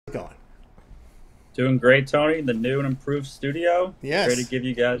Doing great, Tony. The new and improved studio. Ready to Yes, give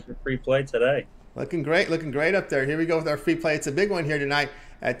you guys your free play today. looking great up there. Here we go with our free play. It's a big one here tonight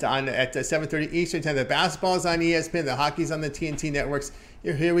at 7:30 Eastern time. The basketball's on ESPN, the hockey's on the TNT networks.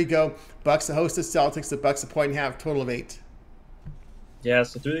 Here we go. Bucks to host the Celtics. The Bucks a point and a half, total of 8. Yeah,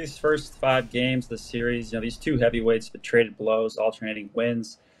 so through these first 5 games of the series, these two heavyweights have traded blows, alternating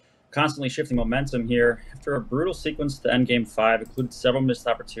wins, constantly shifting momentum here. After a brutal sequence to end game 5, included several missed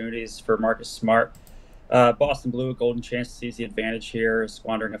opportunities for Marcus Smart. Boston blew a golden chance to seize the advantage here,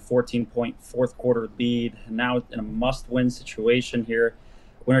 squandering a 14-point fourth quarter lead. And now in a must-win situation here,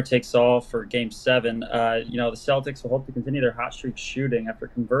 winner takes all for Game 7. The Celtics will hope to continue their hot streak shooting after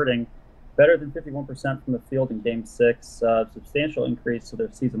converting better than 51% from the field in Game 6, substantial increase to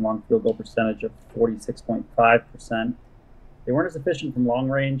their season-long field goal percentage of 46.5%. They weren't as efficient from long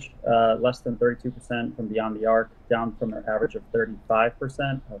range, less than 32% from beyond the arc, down from their average of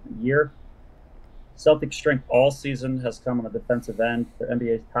 35% of the year. Celtics' strength all season has come on the defensive end. Their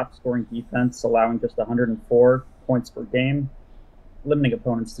NBA's top scoring defense, allowing just 104 points per game, limiting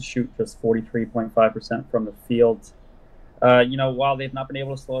opponents to shoot just 43.5% from the field. While they've not been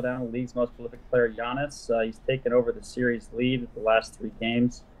able to slow down the league's most prolific player, Giannis, he's taken over the series lead the last 3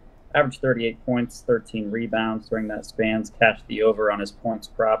 games. Averaged 38 points, 13 rebounds during that span, cashed the over on his points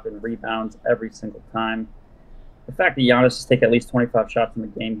prop and rebounds every single time. The fact that Giannis has taken at least 25 shots in the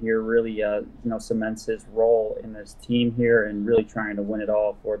game here really, cements his role in this team here and really trying to win it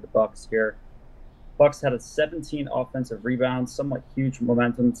all for the Bucks here. Bucks had a 17 offensive rebounds, somewhat huge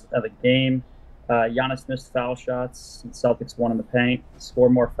momentum of the game. Giannis missed foul shots. Celtics won in the paint,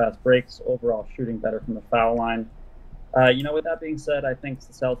 scored more fast breaks, overall shooting better from the foul line. With that being said, I think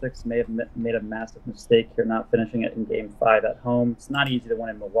the Celtics may have made a massive mistake here not finishing it in Game 5 at home. It's not easy to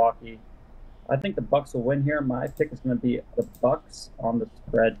win in Milwaukee. I think the Bucks will win here. My pick is going to be the Bucks on the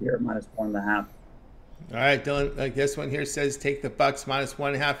spread here, -1.5. All right, Dylan. This one here says take the Bucks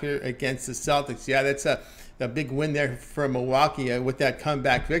 -1.5 here against the Celtics. Yeah, that's a big win there for Milwaukee with that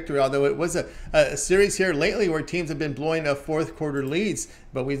comeback victory. Although it was a series here lately where teams have been blowing up fourth quarter leads,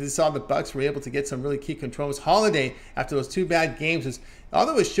 but we just saw the Bucks were able to get some really key controls. Holiday, after those 2 bad games,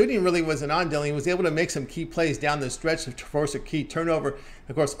 although his shooting really wasn't on, Dylan, he was able to make some key plays down the stretch to force a key turnover.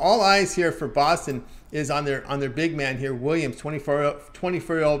 Of course, all eyes here for Boston is on their big man here, Williams,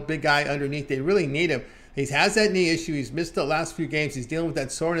 24-year-old big guy underneath. They really need him. He has that knee issue. He's missed the last few games. He's dealing with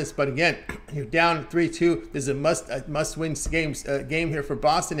that soreness. But again, you're down 3-2. This is a must-win game here for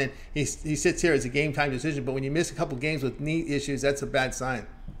Boston, and he sits here as a game-time decision. But when you miss a couple games with knee issues, that's a bad sign.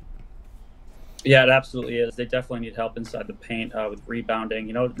 Yeah, it absolutely is. They definitely need help inside the paint with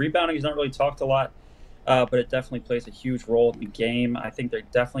rebounding. Rebounding is not really talked a lot, but it definitely plays a huge role in the game. I think they're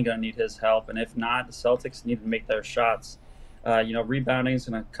definitely going to need his help. And if not, the Celtics need to make their shots. Rebounding is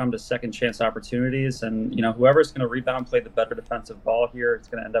going to come to second chance opportunities, and whoever's going to rebound, play the better defensive ball here, it's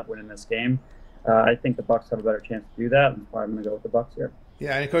going to end up winning this game. I think the Bucks have a better chance to do that, and that's why I'm going to go with the Bucks here.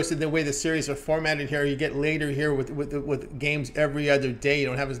 Yeah, and of course, the way the series are formatted here, you get later here with games every other day. You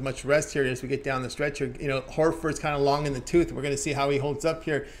don't have as much rest here as we get down the stretch here. Horford's kind of long in the tooth. We're going to see how he holds up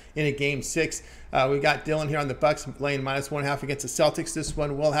here in a Game 6. We got Dylan here on the Bucks laying -1.5 against the Celtics. This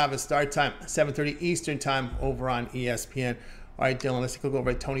one will have a start time 7:30 Eastern time over on ESPN. All right, Dylan, let's click over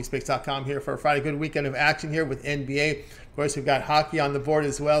at TonySpicks.com here for a Friday. Good weekend of action here with NBA. Of course, we've got hockey on the board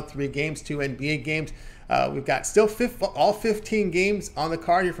as well. 3 games, 2 NBA games. We've got still all 15 games on the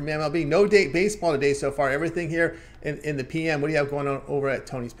card here from MLB. No date baseball today so far. Everything here in the PM. What do you have going on over at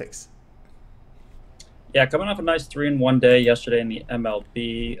Tony's Picks? Yeah, coming off a nice 3-1 day yesterday in the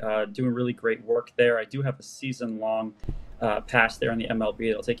MLB, doing really great work there. I do have a season-long pass there in the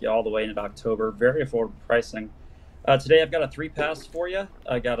MLB. It'll take you all the way into October. Very affordable pricing. Today I've got a 3-pass for you.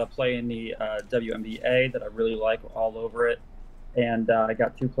 I got a play in the WNBA that I really like, all over it. And I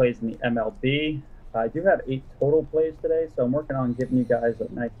got 2 plays in the MLB. I do have 8 total plays today, so I'm working on giving you guys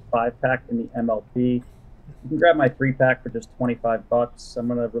a nice 5-pack in the MLB. You can grab my 3-pack for just $25. I'm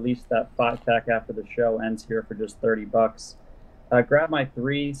going to release that 5-pack after the show ends here for just $30. Grab my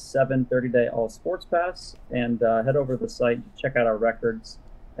 3, 7, 30-day all sports pass and head over to the site to check out our records,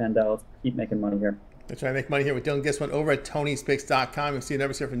 and let's keep making money here. Let's try to make money here with Dylan Gesswin over at Tony'sPicks.com. You'll see the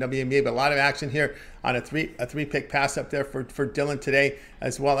numbers here from WNBA, but a lot of action here on a three-pick pass up there for Dylan today,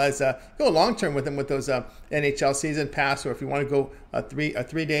 as well as go long term with him with those NHL season pass, or if you want to go a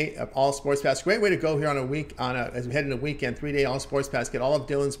three-day all sports pass. Great way to go here on a week as we head into the weekend. 3-day all sports pass. Get all of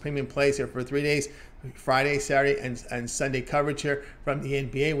Dylan's premium plays here for 3 days. Friday, Saturday, and Sunday coverage here from the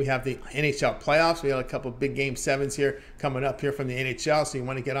NBA. We have the NHL playoffs. We have a couple of big Game 7s here coming up here from the NHL, so you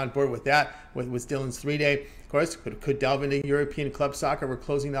want to get on board with that with Dylan's 3-day. course, could delve into European club soccer. We're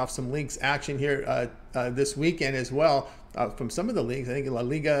closing off some leagues action here this weekend as well. From some of the leagues, I think La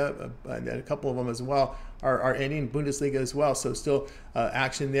Liga and a couple of them as well are ending, Bundesliga as well. So still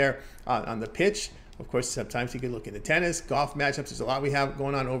action there on the pitch. Of course, sometimes you could look into tennis, golf matchups. There's a lot we have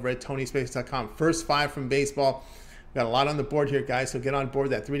going on over at TonySpace.com. First 5 from baseball. We've got a lot on the board here, guys. So get on board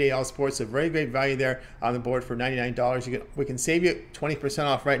that 3-day all sports. A very great value there on the board for $99. We can save you 20%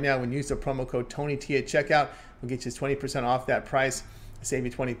 off right now when you use the promo code TonyT at checkout. We'll get you 20% off that price. Save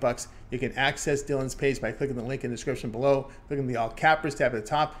you $20. You can access Dylan's page by clicking the link in the description below, clicking the all cappers tab at the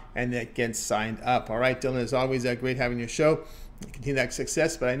top, and then get signed up. All right, Dylan, as always, great having your show. Continue that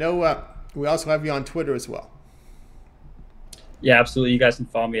success. But I know we also have you on Twitter as well. Yeah, absolutely. You guys can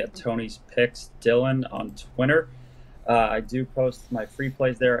follow me at Tony's Picks Dylan on Twitter. I do post my free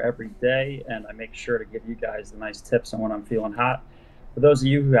plays there every day, and I make sure to give you guys the nice tips on when I'm feeling hot. For those of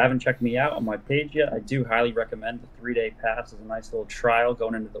you who haven't checked me out on my page yet, I do highly recommend the 3-day pass as a nice little trial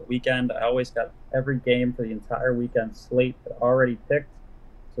going into the weekend. I always got every game for the entire weekend slate already picked,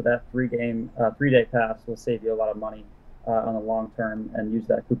 so that 3-day pass will save you a lot of money on the long term, and use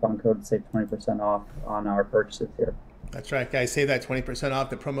that coupon code to save 20% off on our purchases here. That's right, guys. Save that 20% off.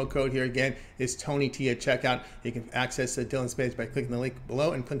 The promo code here again is TonyT at checkout. You can access Dylan's page by clicking the link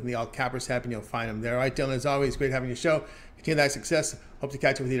below and clicking the all cappers tab, and you'll find them there. All right, Dylan, as always, great having your show. Continue that success. Hope to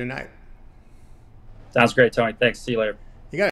catch up with you tonight. Sounds great, Tony. Thanks. See you later.